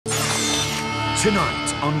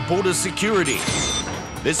Tonight on Border Security,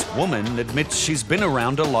 this woman admits she's been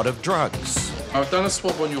around a lot of drugs. I've done a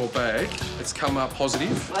swab on your bag. It's come up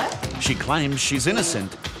positive. What? She claims she's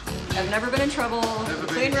innocent. I've never been in trouble.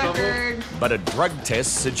 Clean record. But a drug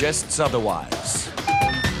test suggests otherwise.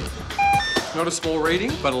 Not a small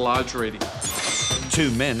reading, but a large reading. Two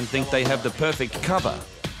men think they have the perfect cover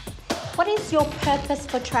What is your purpose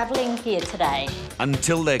for travelling here today?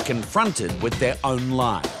 until they're confronted with their own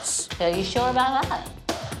lies. Are you sure about that?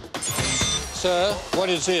 Sir, what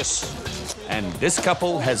is this? And this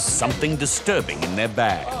couple has something disturbing in their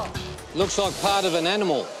bag. Looks like part of an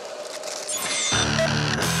animal.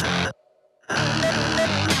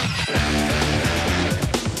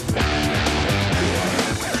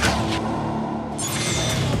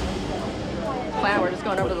 Wow, we're just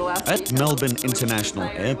going over the last At Melbourne International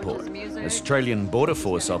Airport, Australian Border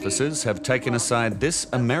Force officers have taken aside this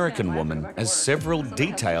American woman as several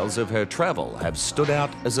details of her travel have stood out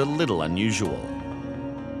as a little unusual.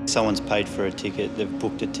 Someone's paid for a ticket, they've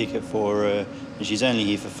booked a ticket for her, and she's only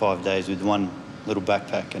here for 5 days with one little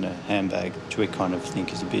backpack and a handbag, which we kind of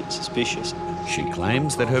think is a bit suspicious. She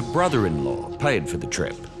claims that her brother-in-law paid for the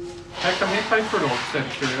trip. How come he paid for it all? Just out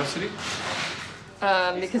of curiosity.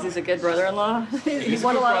 because he's a good brother-in-law. He a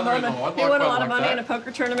won a good lot of money. brother-in-law. I'd He like won a one lot of like money that. in a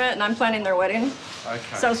poker tournament, and I'm planning their wedding. Okay.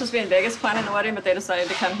 So I was supposed to be in Vegas planning the wedding, but they decided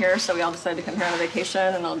to come here, so we all decided to come here on a vacation,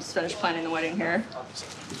 and I'll just finish planning the wedding here.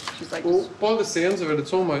 She's like, Well, by the sounds of it,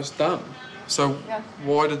 it's almost done. So Yeah.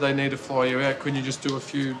 why did they need to fly you out? Couldn't you just do a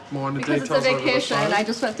few minor because details it's a over the vacation. phone? I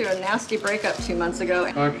just went through a nasty breakup 2 months ago.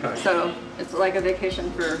 Okay. So it's like a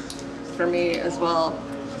vacation for me as well.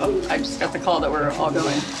 I just got the call that we're all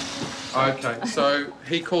going. Okay, so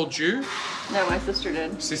he called you, No, my sister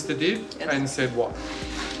did. sister did, Yes. and said what?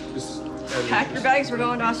 Just, Pack your bags, we're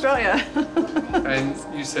going to Australia. and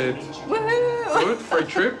you said, Woohoo! good, free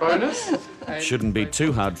trip, bonus. It shouldn't be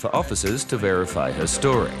too hard for officers to verify her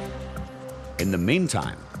story. In the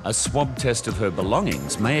meantime, a swab test of her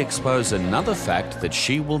belongings may expose another fact that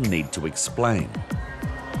she will need to explain.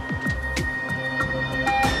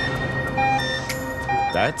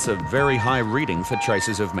 That's a very high reading for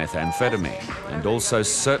traces of methamphetamine, and also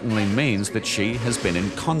certainly means that she has been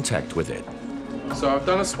in contact with it. So I've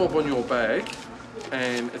done a swab on your bag,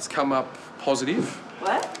 and it's come up positive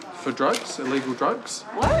What? for drugs, illegal drugs.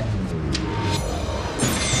 What?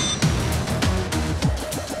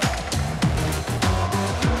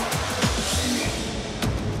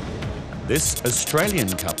 This Australian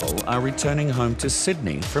couple are returning home to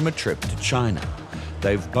Sydney from a trip to China.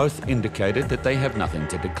 They've both indicated that they have nothing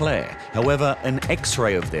to declare. However, an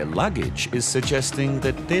X-ray of their luggage is suggesting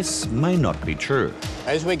that this may not be true.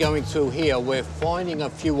 As we're going through here, we're finding a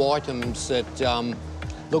few items that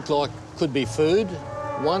look like could be food.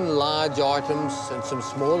 One large items and some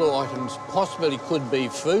smaller items possibly could be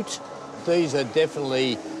fruit. These are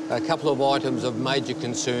definitely a couple of items of major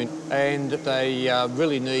concern, and they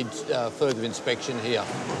really need further inspection here.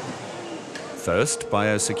 First,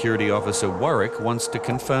 Biosecurity Officer Warwick wants to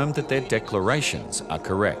confirm that their declarations are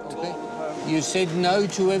correct. Okay. You said no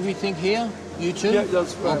to everything here, you two? Yeah,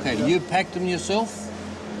 that's right. Okay, yeah. you packed them yourself?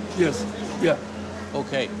 Yes, yeah.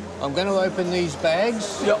 Okay, I'm going to open these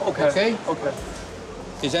bags. Yeah, okay. Okay? Okay.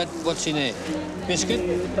 Is that what's in there?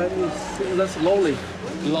 Biscuit? That's lolly.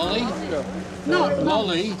 Lolly? Yeah. No,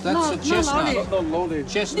 Lolly? That's a chestnut. Not lolly.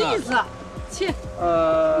 Chestnut. Nuts.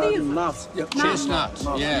 Yeah.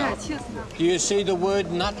 Chestnut, yeah. Do you see the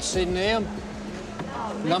word nuts in there?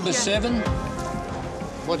 Number 7?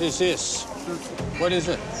 What is this? What is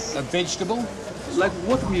it? A vegetable? Like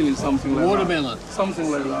watermelon, something like Watermelon. that.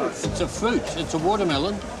 Something like that. It's a fruit. It's a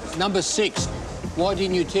watermelon. Number 6. Why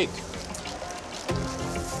didn't you tick?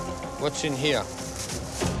 What's in here?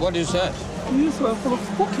 What is that? It's for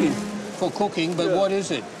cooking. For cooking, but Yeah. what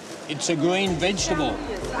is it? It's a green vegetable.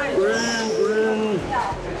 Green.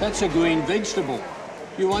 That's a green vegetable.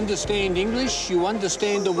 You understand English? You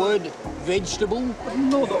understand the word vegetable?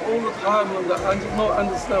 No, the whole time I do not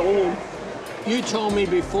understand all. You told me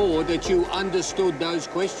before that you understood those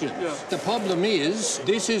questions. Yeah. The problem is,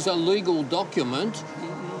 this is a legal document.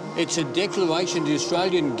 It's a declaration to the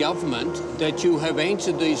Australian government that you have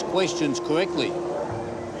answered these questions correctly.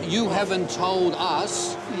 You haven't told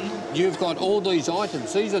us you've got all these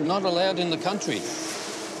items. These are not allowed in the country.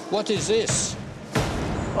 What is this?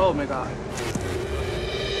 Oh my God.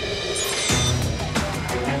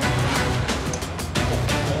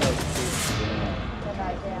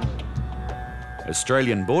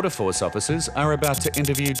 Australian Border Force officers are about to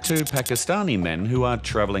interview two Pakistani men who are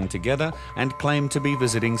travelling together and claim to be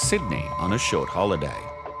visiting Sydney on a short holiday.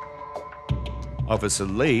 Officer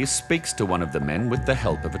Lee speaks to one of the men with the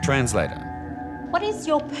help of a translator. What is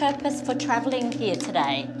your purpose for travelling here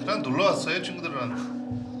today? 그냥 놀러 왔어요, 친구들이랑.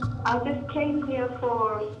 I just came here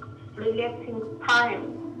for relaxing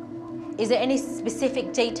time. Is there any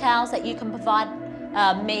specific details that you can provide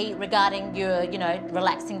me regarding your,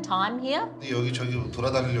 relaxing time here? 여기저기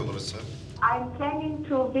돌아다니려고 그랬어요. I'm planning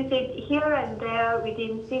to visit here and there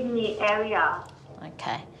within Sydney area.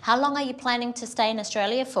 Okay. How long are you planning to stay in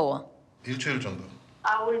Australia for? 일주일 정도.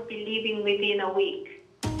 I will be leaving within a week.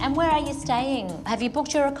 And where are you staying? Have you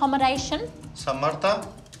booked your accommodation? 산마르타?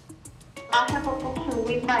 I have a booking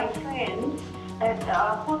with my friend at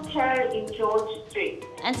a hotel in George Street.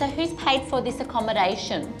 And so who's paid for this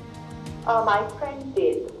accommodation? My friend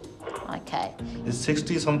did. Okay. It's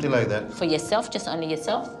 60, something like that. For yourself, just only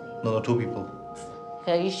yourself? No, 2 people.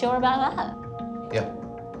 Are you sure about that?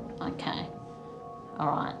 Yeah. Okay. All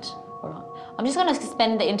right. I'm just going to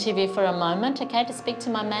suspend the interview for a moment, okay, to speak to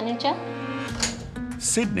my manager.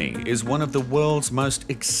 Sydney is one of the world's most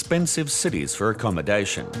expensive cities for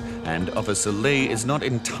accommodation, and Officer Lee is not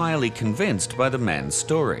entirely convinced by the man's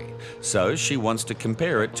story. So she wants to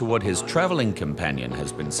compare it to what his travelling companion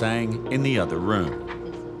has been saying in the other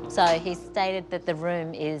room. So he stated that the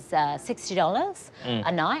room is $60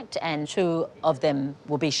 a night, and 2 of them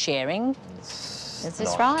will be sharing. Is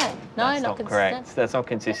this right? No, that's not correct. That's not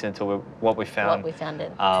consistent to what we found. What we found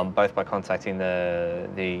it. Both by contacting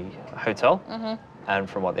the hotel and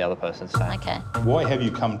from what the other person's saying. Okay. Why have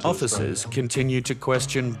you come to Officers continue to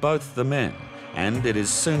question both the men, and it is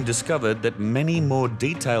soon discovered that many more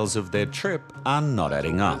details of their trip are not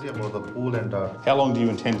adding up. How long do you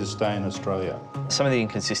intend to stay in Australia? Some of the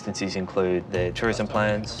inconsistencies include their tourism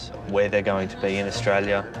plans, where they're going to be in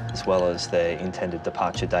Australia, as well as their intended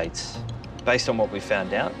departure dates. Based on what we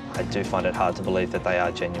found out, I do find it hard to believe that they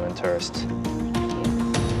are genuine tourists.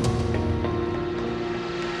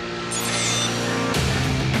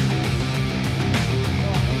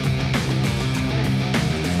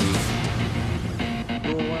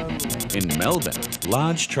 In Melbourne,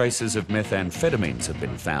 large traces of methamphetamines have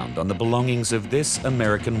been found on the belongings of this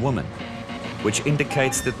American woman, which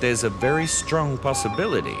indicates that there's a very strong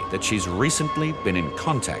possibility that she's recently been in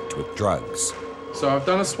contact with drugs. So I've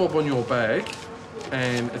done a swab on your bag,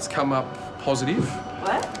 and it's come up positive.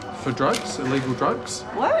 What? For drugs, illegal drugs.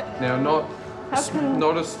 What? Now,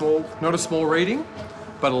 not a small reading,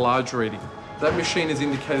 but a large reading. That machine has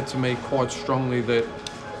indicated to me quite strongly that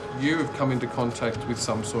you have come into contact with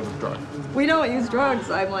some sort of drug. We don't use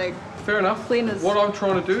drugs. I'm like, fair enough. Clean as... What I'm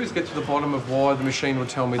trying to do is get to the bottom of why the machine would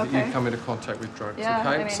tell me that Okay. you've come into contact with drugs. Yeah, okay,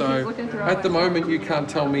 I mean, he's so looking through all at the my moment you can't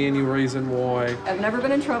tell me any reason why. I've never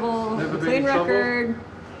been in trouble. Never been Clean in trouble? record.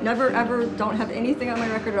 Never ever don't have anything on my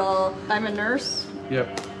record at all. I'm a nurse.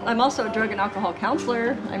 Yep. I'm also a drug and alcohol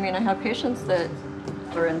counselor. I mean, I have patients that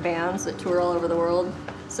are in bands that tour all over the world.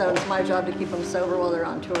 So it's my job to keep them sober while they're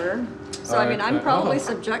on tour. So I mean, I'm Okay. probably Oh.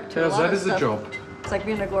 subject to a How's lot that of as a stuff. job? It's like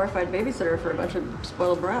being a glorified babysitter for a bunch of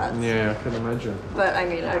spoiled brats. Yeah, I can imagine. But I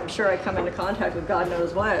mean, I'm sure I come into contact with God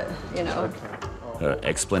knows what, you know. Her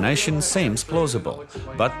explanation seems plausible,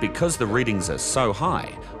 but because the readings are so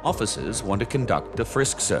high, officers want to conduct a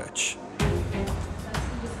frisk search.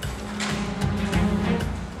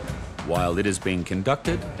 While it is being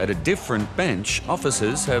conducted, at a different bench,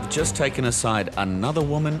 officers have just taken aside another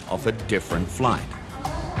woman off a different flight.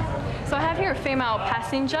 So I have here a female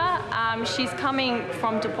passenger. She's coming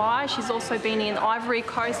from Dubai. She's also been in Ivory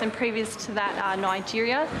Coast and previous to that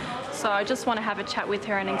Nigeria. So I just want to have a chat with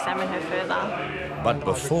her and examine her further. But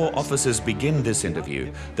before officers begin this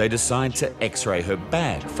interview, they decide to x-ray her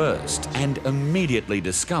bag first and immediately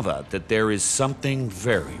discover that there is something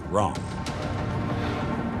very wrong.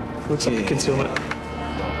 Looks like a concealment.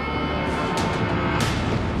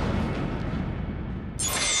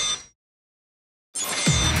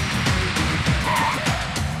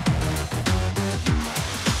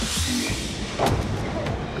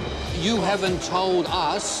 You haven't told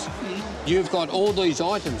us you've got all these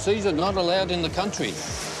items. These are not allowed in the country.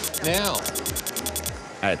 Now.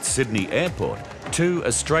 At Sydney Airport, 2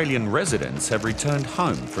 Australian residents have returned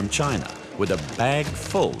home from China with a bag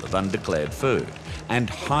full of undeclared food, and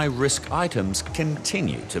high-risk items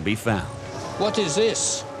continue to be found. What is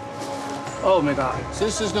this? Oh my God.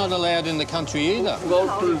 This is not allowed in the country either.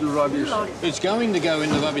 Go to the rubbish. It's going to go in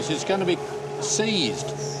the rubbish. It's going to be seized.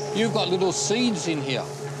 You've got little seeds in here.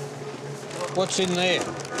 What's in there?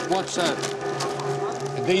 What's that?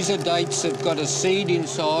 These are dates that got a seed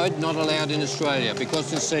inside, not allowed in Australia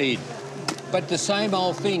because the seed. But the same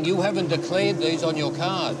old thing, you haven't declared these on your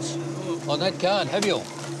cards. On that card, have you?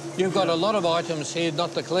 You've got a lot of items here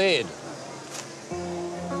not declared.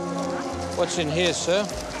 What's in here, sir?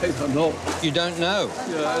 I don't know. You don't know?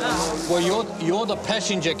 Yeah, I don't know. Well, you're the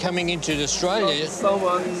passenger coming into Australia.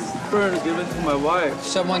 Someone's friend gave it to my wife.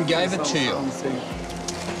 Someone gave it to you. Something.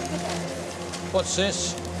 What's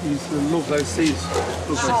this? It look like seeds.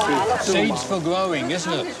 Look like seeds. Seeds for growing,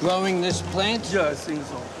 isn't it? Growing this plant? Yeah, I think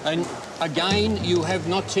so. And again, you have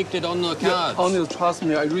not ticked it on the cards. Only trust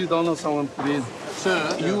me, I really don't know someone put in.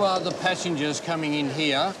 Sir, you are the passengers coming in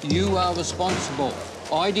here. You are responsible.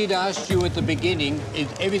 I did ask you at the beginning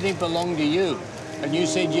if everything belonged to you, and you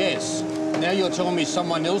said yes. Now you're telling me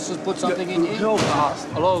someone else has put something in here? Help us.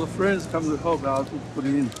 A lot of friends come to help us to put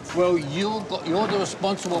it in. Well, you're the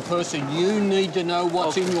responsible person. You need to know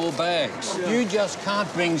what's in your bags. Yeah. You just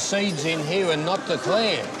can't bring seeds in here and not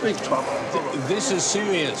declare. Big trouble. This is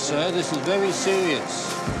serious, sir. This is very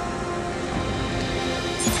serious.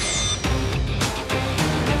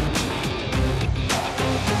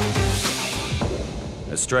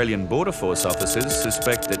 Australian Border Force officers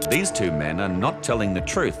suspect that these two men are not telling the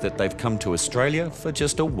truth that they've come to Australia for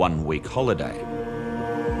just a one-week holiday.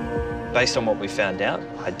 Based on what we found out,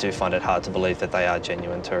 I do find it hard to believe that they are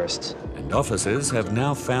genuine tourists. And officers have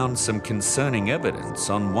now found some concerning evidence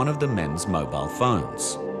on one of the men's mobile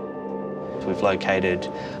phones. We've located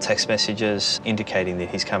text messages indicating that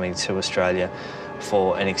he's coming to Australia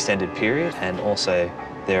for an extended period, and also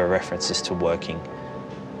there are references to working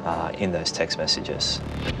in those text messages.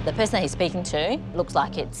 The person that he's speaking to looks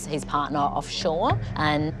like it's his partner offshore,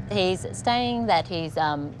 and he's saying that he's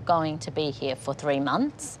going to be here for 3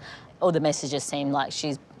 months. All the messages seem like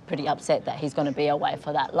she's pretty upset that he's going to be away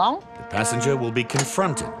for that long. The passenger will be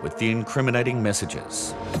confronted with the incriminating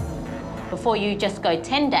messages. Before you just go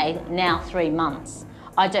 10 days, now 3 months.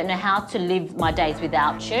 I don't know how to live my days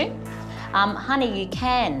without you. Honey, you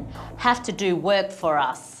can have to do work for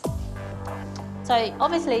us. So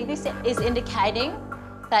obviously this is indicating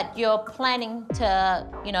that you're planning to,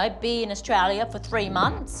 you know, be in Australia for 3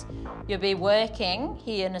 months. You'll be working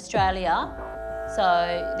here in Australia.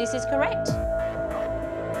 So this is correct.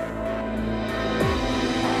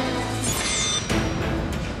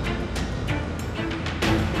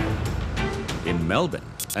 In Melbourne,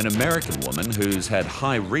 an American woman who's had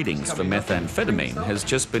high readings for methamphetamine has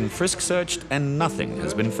just been frisk-searched and nothing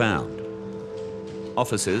has been found.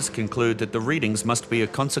 Officers conclude that the readings must be a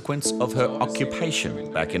consequence of her occupation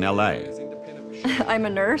back in LA. I'm a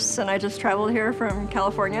nurse and I just traveled here from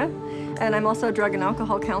California, and I'm also a drug and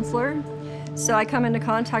alcohol counselor. So I come into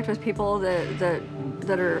contact with people that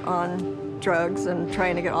are on drugs and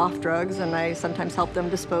trying to get off drugs, and I sometimes help them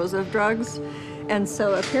dispose of drugs. And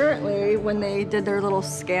so apparently when they did their little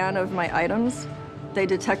scan of my items, they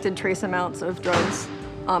detected trace amounts of drugs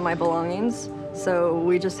on my belongings. So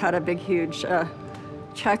we just had a big, huge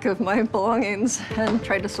check of my belongings and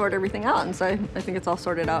tried to sort everything out. And so I think it's all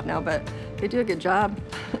sorted out now, but they do a good job.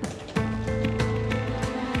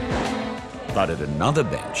 But at another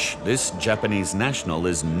bench, this Japanese national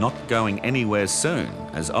is not going anywhere soon,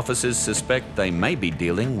 as officers suspect they may be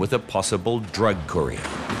dealing with a possible drug courier.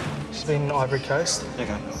 She's been in Ivory Coast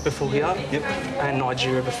before here, and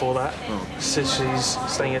Nigeria before that. So she's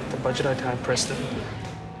staying at the Budget Hotel in Preston.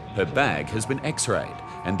 Her bag has been x-rayed,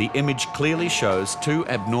 and the image clearly shows 2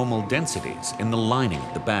 abnormal densities in the lining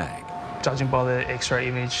of the bag. Judging by the x-ray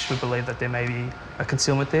image, we believe that there may be a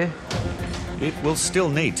concealment there. It will still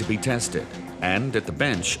need to be tested. And at the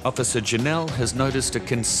bench, Officer Janelle has noticed a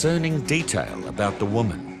concerning detail about the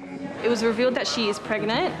woman. It was revealed that she is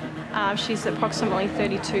pregnant. She's approximately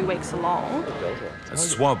 32 weeks along. A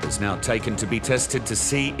swab is now taken to be tested to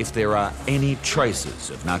see if there are any traces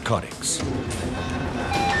of narcotics.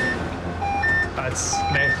 It's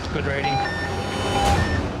meth, good reading.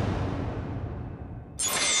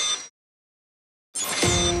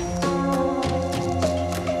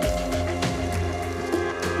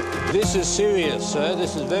 This is serious, sir.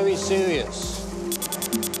 This is very serious.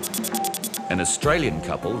 An Australian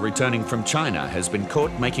couple returning from China has been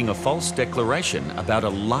caught making a false declaration about a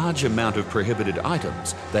large amount of prohibited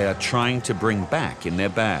items they are trying to bring back in their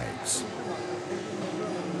bags.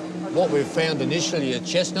 What we've found initially are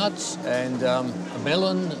chestnuts and a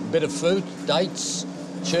melon, a bit of fruit, dates,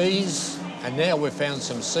 cheese, and now we've found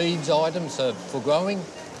some seeds items for growing.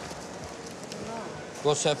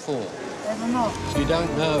 What's that for? I don't know. You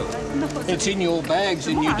don't know? It's in your bags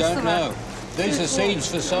and you don't know. These are seeds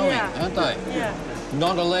for sowing, aren't they? Yeah.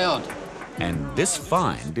 Not allowed. And this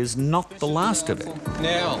find is not the last of it.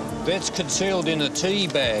 Now, that's concealed in a tea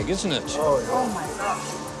bag, isn't it? Oh my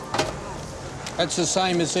God. That's the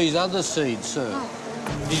same as these other seeds, sir.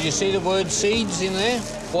 Did you see the word seeds in there?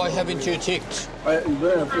 Why haven't you ticked? I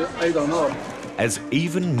don't know. As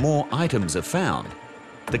even more items are found,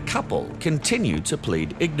 the couple continue to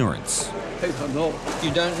plead ignorance. I don't know.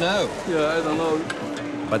 You don't know? Yeah, I don't know.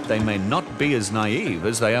 But they may not be as naive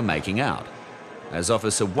as they are making out. As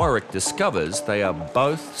Officer Warwick discovers, they are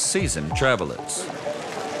both seasoned travellers.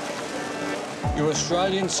 You're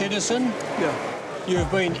Australian citizen? Yeah.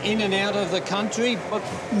 You've been in and out of the country? But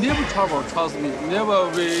never trouble, trust me. Never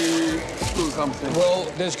we do something. Well,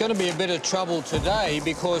 there's going to be a bit of trouble today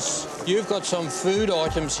because you've got some food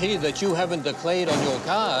items here that you haven't declared on your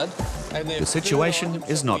card. And The situation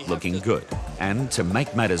is not looking good. And to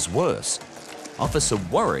make matters worse, Officer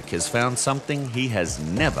Warwick has found something he has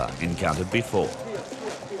never encountered before.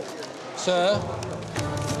 Sir,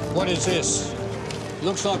 what is this?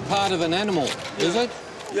 Looks like part of an animal, is it?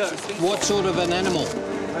 Yeah, I think What sort of an animal?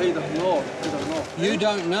 I don't know. I don't know. You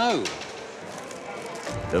don't know?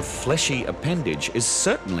 The fleshy appendage is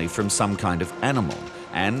certainly from some kind of animal,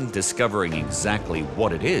 and discovering exactly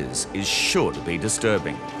what it is sure to be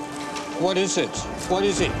disturbing. What is it? What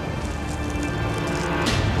is it?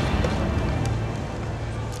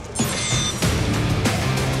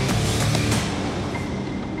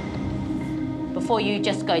 Before you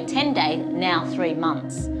just go 10 days, now 3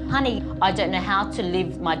 months. Honey, I don't know how to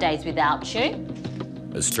live my days without you.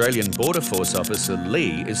 Australian Border Force Officer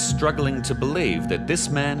Lee is struggling to believe that this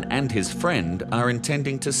man and his friend are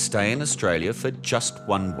intending to stay in Australia for just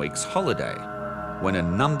 1 week's holiday, when a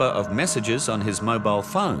number of messages on his mobile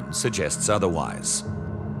phone suggests otherwise.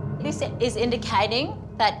 This is indicating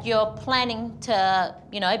that you're planning to,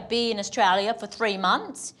 be in Australia for 3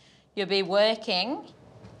 months. You'll be working.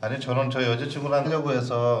 아니 저는 저 여자친구랑 하려고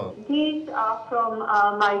해서. These are from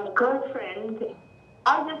my girlfriend.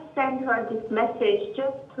 I just sent her this message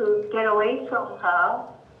just to get away from her.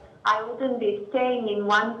 I wouldn't be staying in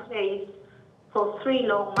one place for 3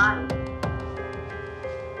 long months.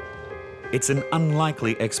 It's an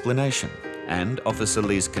unlikely explanation, and Officer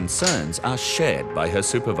Lee's concerns are shared by her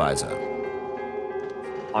supervisor.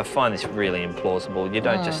 I find this really implausible. You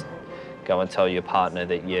don't just go and tell your partner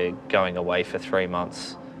that you're going away for 3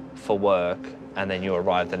 months for work and then you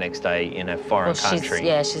arrive the next day in a foreign country.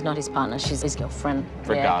 She's not his partner, she's his girlfriend.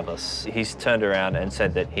 Regardless. Yeah. He's turned around and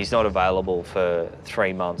said that he's not available for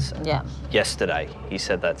 3 months. Yeah. Yesterday, he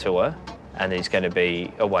said that to her, and he's going to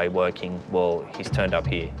be away working. Well, he's turned up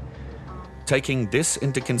here. Taking this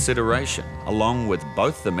into consideration, along with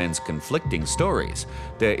both the men's conflicting stories,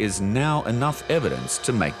 there is now enough evidence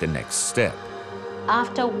to make the next step.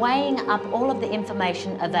 After weighing up all of the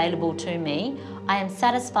information available to me, I am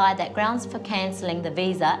satisfied that grounds for cancelling the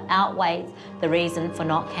visa outweighs the reason for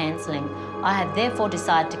not cancelling. I have therefore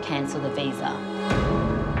decided to cancel the visa.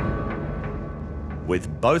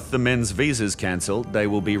 With both the men's visas cancelled, they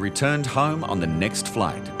will be returned home on the next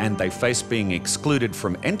flight, and they face being excluded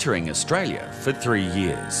from entering Australia for 3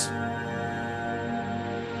 years.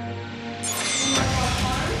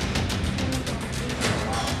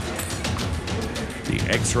 The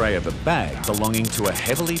X-ray of a bag belonging to a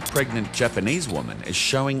heavily pregnant Japanese woman is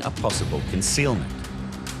showing a possible concealment.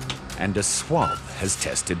 And a swab has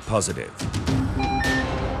tested positive.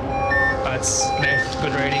 That's meth,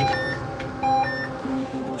 good reading.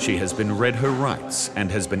 She has been read her rights and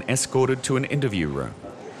has been escorted to an interview room.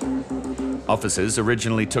 Officers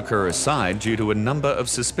originally took her aside due to a number of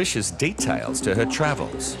suspicious details to her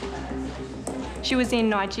travels. She was in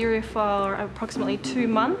Nigeria for approximately 2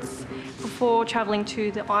 months before travelling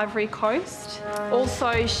to the Ivory Coast.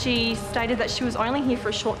 Also, she stated that she was only here for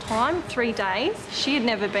a short time, 3 days. She had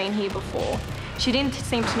never been here before. She didn't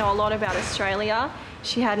seem to know a lot about Australia.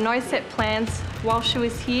 She had no set plans while she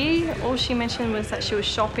was here. All she mentioned was that she was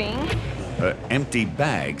shopping. Her empty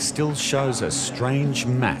bag still shows a strange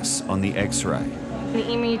mass on the X-ray. The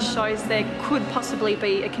image shows there could possibly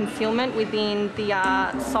be a concealment within the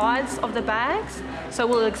sides of the bags, so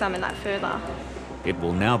we'll examine that further. It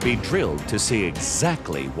will now be drilled to see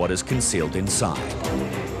exactly what is concealed inside.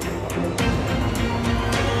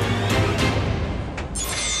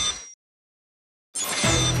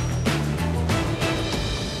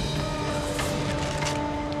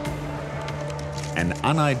 An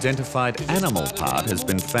unidentified animal part has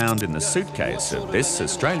been found in the suitcase of this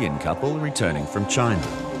Australian couple returning from China.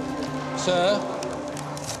 Sir,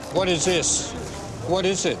 what is this? What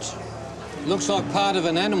is it? Looks like part of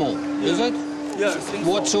an animal, is it? Yeah, I think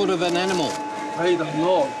What so. sort of an animal? I don't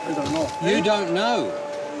know. I don't know. You don't know?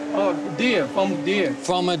 Oh, deer, from deer.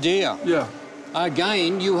 From a deer? Yeah.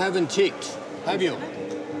 Again, you haven't ticked, have you?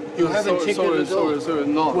 You haven't ticked it at all? Sorry,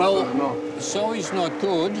 no. Well, sorry, no. sorry's not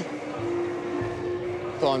good.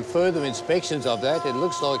 On further inspections of that, it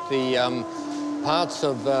looks like the parts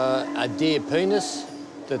of a deer penis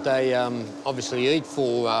that they obviously eat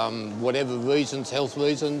for whatever reasons, health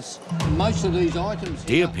reasons. Most of these items...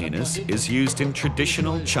 Deer penis is used in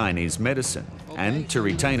traditional Chinese medicine and, to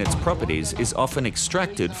retain its properties, is often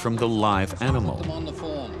extracted from the live animal.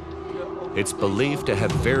 It's believed to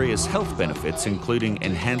have various health benefits, including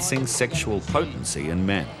enhancing sexual potency in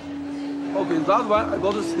men. Okay, that one I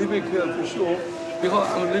got a certificate for sure because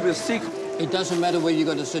I'm a little bit sick. It doesn't matter whether you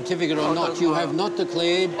got a certificate or not. You have not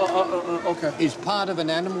declared okay. It's part of an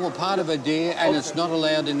animal or part of a deer, and it's not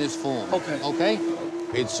allowed in this form. Okay. Okay?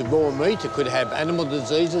 It's raw meat. It could have animal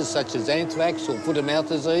diseases such as anthrax or foot-and-mouth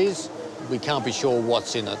disease. We can't be sure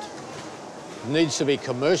what's in it. It needs to be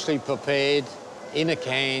commercially prepared, in a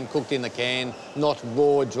can, cooked in a can, not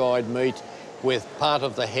raw dried meat with part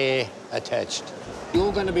of the hair attached.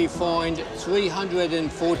 You're going to be fined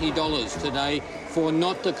 $340 today for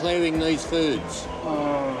not declaring these foods.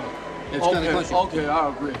 It's going to cost you. Okay, I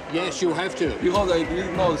agree. Yes, you have to. Because I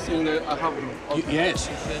did not think that I have to. Okay. Yes.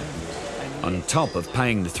 On top of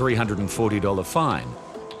paying the $340 fine,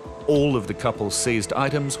 all of the couple's seized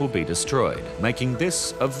items will be destroyed, making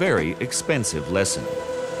this a very expensive lesson.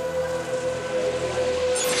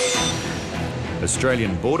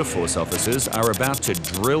 Australian Border Force officers are about to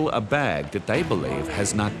drill a bag that they believe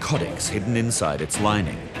has narcotics hidden inside its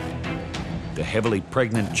lining. The heavily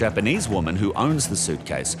pregnant Japanese woman who owns the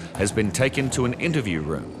suitcase has been taken to an interview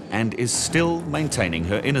room and is still maintaining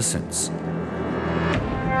her innocence.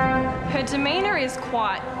 Her demeanour is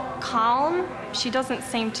quite calm. She doesn't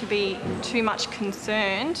seem to be too much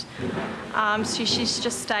concerned. She's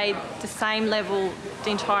just stayed the same level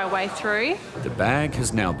the entire way through. The bag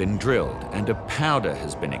has now been drilled and a powder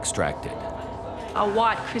has been extracted. A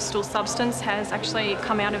white crystal substance has actually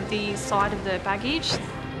come out of the side of the baggage.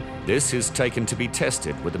 This is taken to be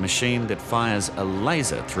tested with a machine that fires a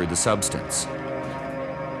laser through the substance.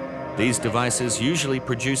 These devices usually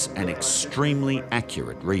produce an extremely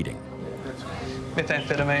accurate reading.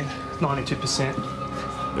 Methamphetamine, 92%.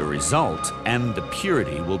 The result and the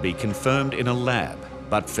purity will be confirmed in a lab,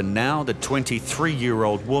 but for now the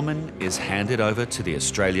 23-year-old woman is handed over to the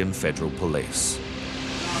Australian Federal Police.